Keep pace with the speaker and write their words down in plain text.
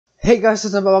Hey guys,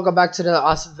 what's up? Welcome back to another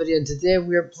awesome video. And today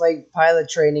we are playing Pilot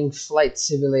Training Flight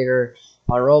Simulator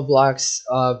on Roblox.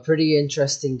 Pretty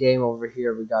interesting game over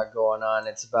here we got going on.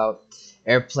 It's about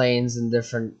airplanes and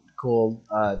different cool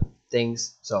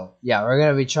things. So yeah, we're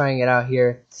gonna be trying it out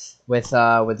here with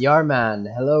Yarman.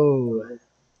 Hello.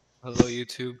 Hello,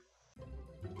 YouTube.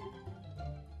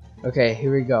 Okay,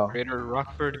 here we go. Greater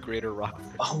Rockford.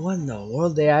 Oh, what in the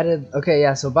world they added? Okay,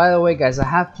 yeah. So by the way, guys, I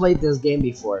have played this game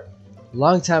before.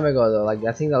 Long time ago though, like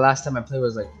I think the last time I played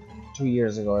was like 2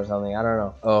 years ago or something. I don't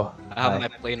know. Oh, I have my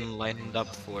plane lined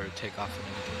up for takeoff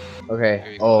and everything.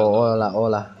 okay. Oh,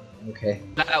 hola. Okay.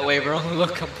 That way, bro.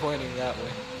 Look, I'm pointing that way.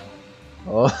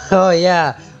 Oh, oh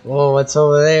yeah. Oh, what's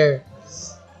over there?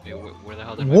 Wait, where the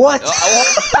hell did What?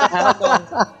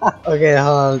 Oh, Okay,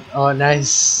 hold on. Oh,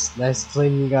 nice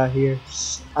plane you got here.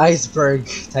 Iceberg,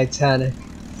 Titanic.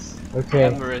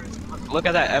 Okay. Emirates. Look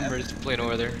at that Emirates plane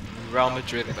over there. Real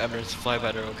Madrid of Emirates fly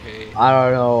better, okay. I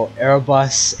don't know.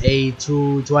 Airbus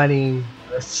A220.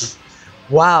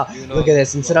 Wow, You know, look at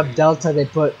this. Instead of Delta, they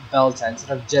put Belta.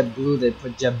 Instead of JetBlue, they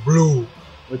put JetBlue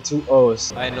with 2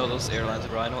 O's. I know those airlines,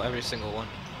 bro. I know every single one.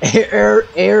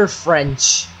 Air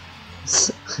French.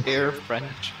 Air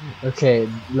French. Okay,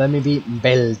 let me be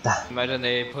Belta. Imagine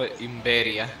they put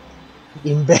Imberia.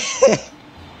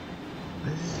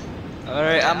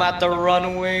 Alright, I'm at the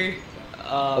runway.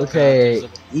 Okay, God,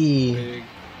 E. big...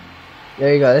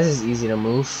 There you go. This is easy to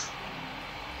move.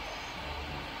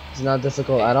 It's not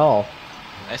difficult at all.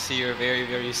 I see your very,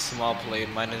 very small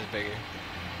plane. Mine is bigger.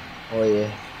 Oh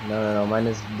yeah. No. Mine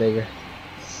is bigger.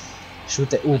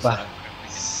 Shoot the Uber.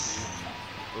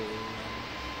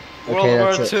 Okay,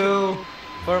 World that's War II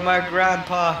for my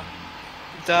grandpa.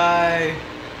 Die.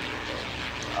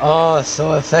 Oh,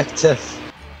 so effective.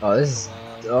 Oh, this is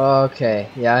okay.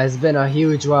 Yeah, it's been a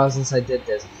huge while since I did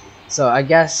this. So I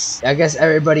guess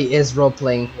everybody is role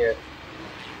playing here,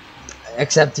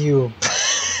 except you.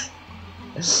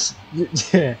 I'm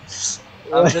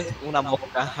just una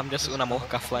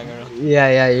mosca flying around.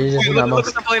 Yeah, you're just una Look mosca.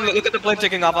 at the plane. Look at the plane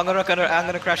taking off. I'm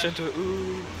gonna crash into it.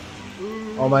 Ooh.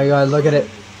 Oh my god, look at it.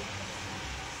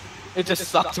 It just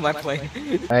sucked to my plane.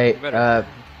 Alright,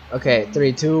 okay,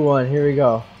 3, 2, 1, here we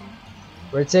go.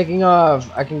 We're taking off.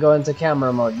 I can go into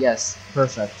camera mode. Yes,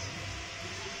 perfect.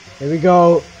 Here we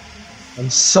go. I'm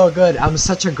so good. I'm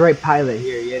such a great pilot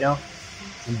here, you know?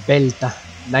 Belta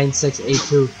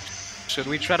 9682. Should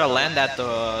we try to land at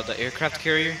the aircraft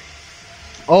carrier?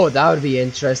 Oh, that would be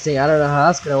interesting. I don't know how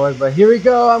that's gonna work, but here we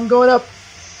go. I'm going up.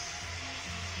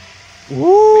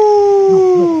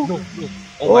 Woo! No.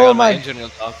 Oh my my engine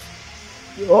is off.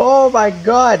 Oh my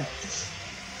god!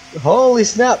 Holy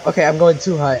snap! Okay, I'm going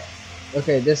too high.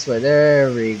 Okay, this way.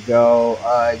 There we go.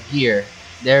 Gear.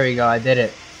 There we go. I did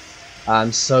it.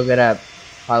 I'm so good at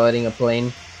piloting a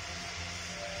plane.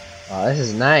 Oh, this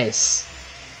is nice.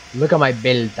 Look at my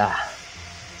Belta.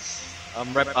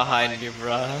 I'm right behind you,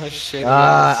 bro. Shit.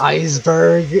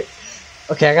 Iceberg.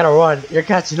 Okay, I gotta run. You're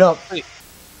catching up.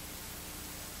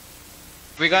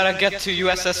 We gotta get to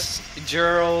USS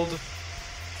Gerald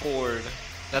Ford.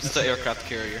 That's the aircraft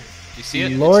carrier. You see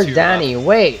it? Lord It's to your Danny. left.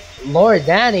 Wait. Lord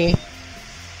Danny?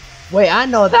 Wait, I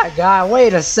know that guy.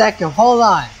 Wait a second. Hold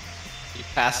on. You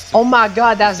passed. Oh my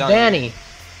god, that's Down Danny.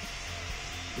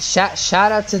 Shout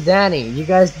out to Danny. You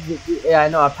guys, yeah, I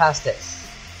know, I passed it.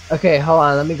 Okay, hold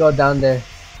on, let me go down there.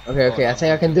 Okay, I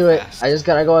think I can do it. I just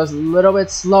gotta go a little bit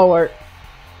slower.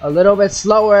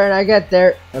 And I get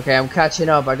there. Okay, I'm catching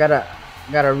up. I gotta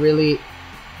really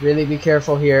be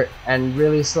careful here and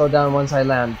really slow down once I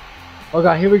land. Oh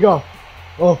god, here we go.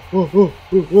 Oh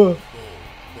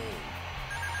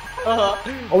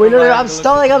wait, no, I'm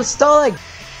stalling.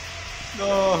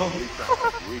 No.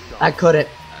 I couldn't.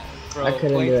 Bro, I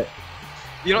couldn't do it.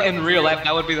 You know, in real life,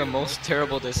 that would be the most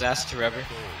terrible disaster ever.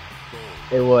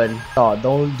 It would. Oh,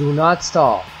 do not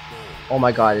stall. Oh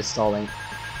my god, it's stalling.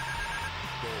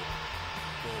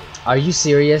 Are you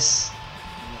serious?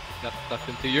 Got stuck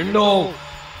into your no.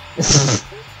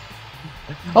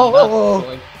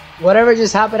 Oh. Whatever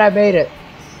just happened, I made it.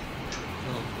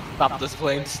 Stop this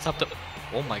plane. Stop the.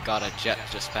 Oh my god, a jet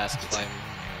just passed by me.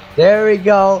 There we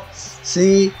go.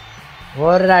 See?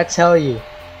 What did I tell you?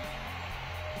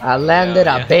 I landed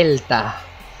a Belta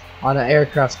on an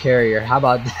aircraft carrier. How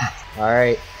about that?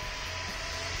 Alright.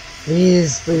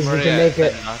 Please, we can make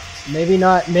it. Maybe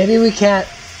not. Maybe we can't.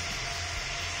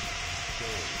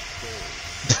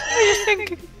 What are you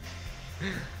thinking?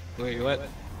 Wait, what?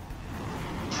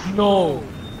 No.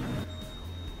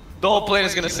 The whole plane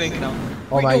is gonna sink now.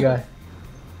 Oh my god.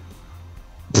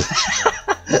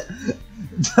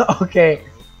 Okay.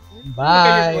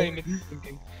 Bye.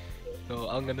 No,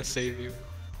 I'm gonna save you.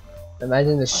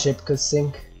 Imagine the ship could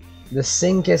sink. The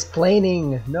sink is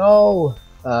planing. No.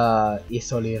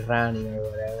 Isolirani or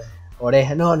whatever.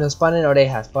 Oreja. No, no. Spawn in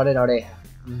oreja. Spawn in oreja.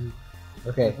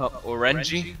 Okay.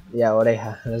 Orange? Yeah,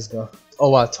 oreja. Let's go. Oh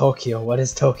wow, Tokyo. What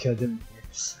is Tokyo doing here?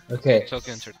 Okay.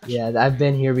 Tokyo International. Yeah, I've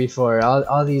been here before.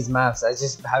 All these maps. I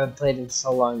just haven't played in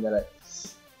so long that I.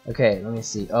 Okay, let me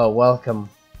see. Oh, welcome.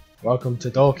 Welcome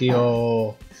to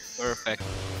Tokyo. Perfect.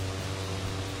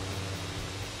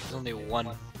 There's only one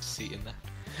seat in that.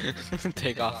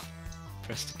 Take off.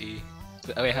 Press E.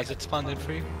 Oh wait, has it spawned in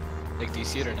for you? Like, do you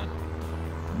see it or not?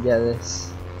 Yeah,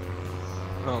 this.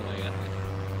 Oh my god.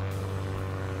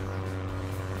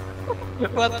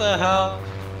 What the hell?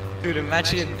 Dude,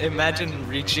 imagine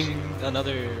reaching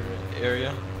another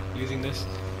area using this.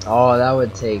 Oh, that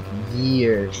would take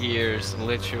years. Years,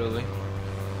 literally.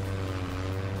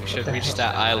 We should reach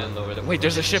that island over there. Wait,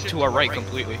 there's a ship to our right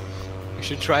completely. We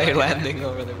should try landing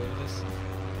over there with this.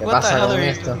 ¿Qué pasa con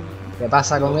esto? ¿Qué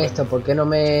pasa con esto? ¿Por qué no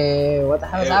me... What the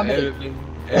hell is happening?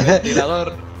 El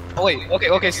ventilador. Oh wait,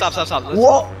 okay, stop. Let's...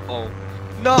 Whoa! Oh.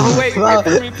 No, wait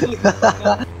for me, please.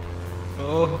 No.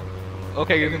 Oh.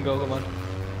 Okay, you can go, come on.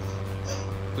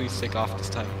 Please take off this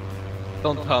time.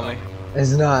 Don't tell me.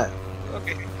 It's not.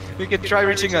 Okay, we can try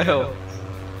reaching a hill.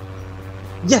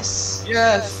 Yes!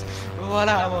 Yes!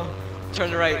 Wala.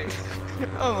 Turn right.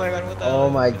 Oh my god, what the hell? Oh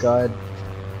my god.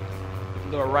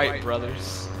 The right,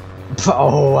 brothers.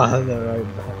 Oh wow, the right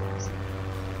brothers.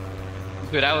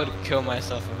 Dude, I would kill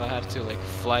myself if I had to, like,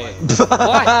 fly it. What?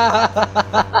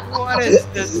 What is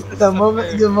this? The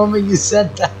moment you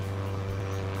said that.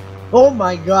 Oh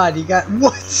my god, you got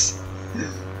what?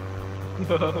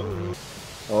 No.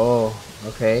 Oh,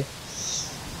 okay.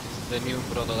 The new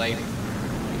prototype.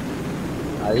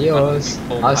 Adios.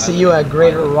 I'll see you at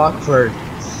Greater Rockford.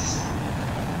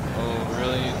 Oh,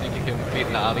 really? You think you can beat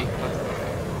the Abbey?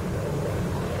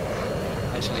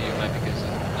 Actually, you might, because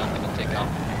I'm gonna take off.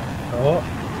 Oh.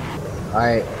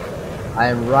 Alright. I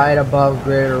am right above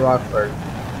Greater Rockford.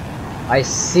 I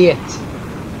see it.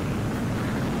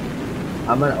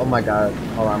 I'm gonna. Oh my god.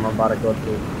 Hold on, I'm about to go to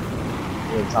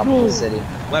the top of the city.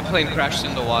 My plane crashed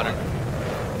in the water.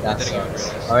 That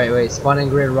sucks. Alright, wait. Spawn in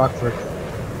Greater Rockford.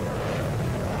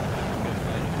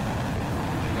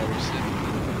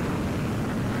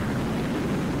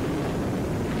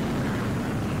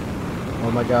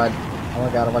 Oh my god. Oh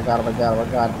my god, oh my god, oh my god, oh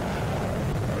my god.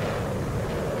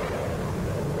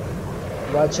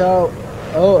 Watch out.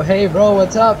 Oh, hey bro,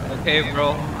 what's up? Okay,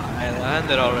 bro. I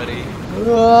landed already.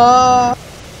 Ah!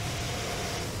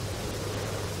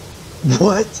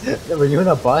 What? Were you in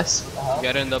a bus?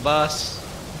 Get in the bus.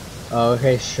 Oh,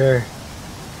 okay, sure.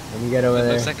 Let me get over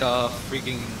there. Looks like a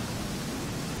freaking...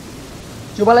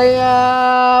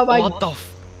 Chubalea! What the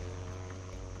f...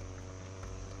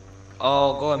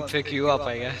 Oh, go and pick you up,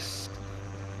 I guess.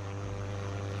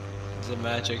 It's a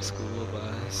magic school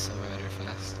bus. Rather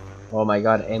fast. Oh my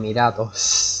god,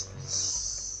 Emiratos.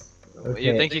 Okay.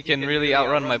 You think you can really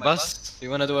outrun my bus?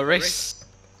 You wanna do a race?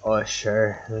 Oh,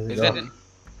 sure. Let's go. It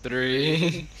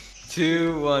 3,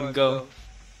 2, 1, go.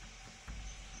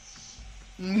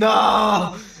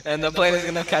 No! And the plane is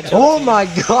gonna catch up. Oh my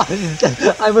god!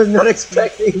 I was not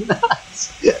expecting that!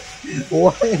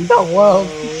 What in the world?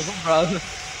 Oh, bro.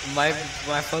 My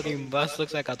fucking bus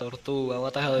looks like a tortuga.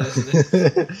 What the hell is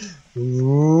this?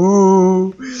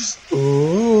 Ooh.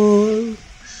 Ooh.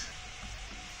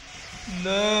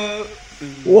 No.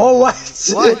 Whoa, what?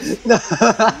 What? No, I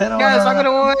don't Yes, know. I'm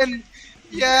gonna win!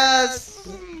 Yes!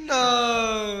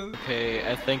 No!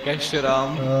 Okay, I think I should,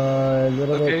 a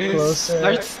little bit closer.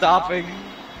 Start stopping.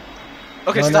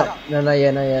 Okay, No, stop. No, not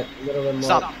yet, not yet. A little bit more.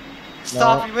 Stop.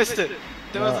 Stop, you missed it.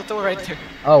 There was a door right there.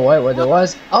 Oh, wait, what there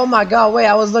was? Oh my god, wait,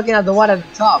 I was looking at the one at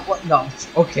the top. What? No.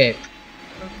 Okay.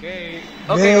 Okay.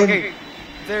 Man. Okay.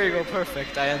 There you go,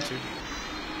 perfect. I entered.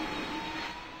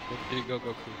 There you go,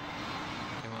 Goku.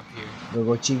 Come up here. Go,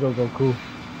 go, Chico, Goku.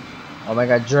 Oh my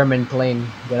god, German plane.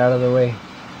 Get out of the way.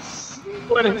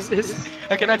 What is this?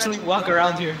 I can actually walk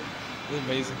around here. This is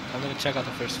amazing. I'm gonna check out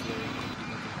the first floor.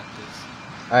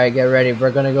 Alright, get ready.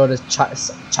 We're gonna go to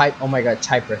oh my god,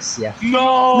 Cyprus, yeah.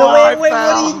 No! No, wait, what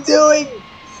are you doing?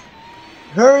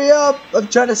 Hurry up! I'm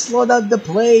trying to slow down the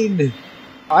plane.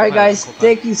 Alright guys,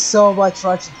 thank you so much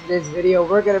for watching today's video.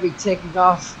 We're gonna be taking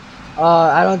off.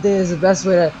 I don't think this is the best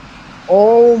way to...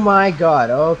 Oh my god,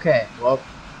 okay. Well,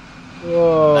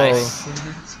 whoa. Nice.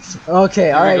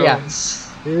 Okay, alright, yeah.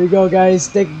 Here we go, guys.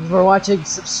 Thank you for watching.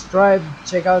 Subscribe,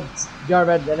 check out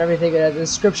Jarman and everything in the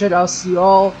description. I'll see you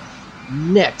all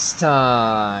next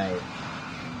time.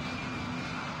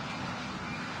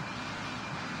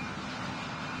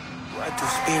 What do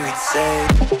spirits say?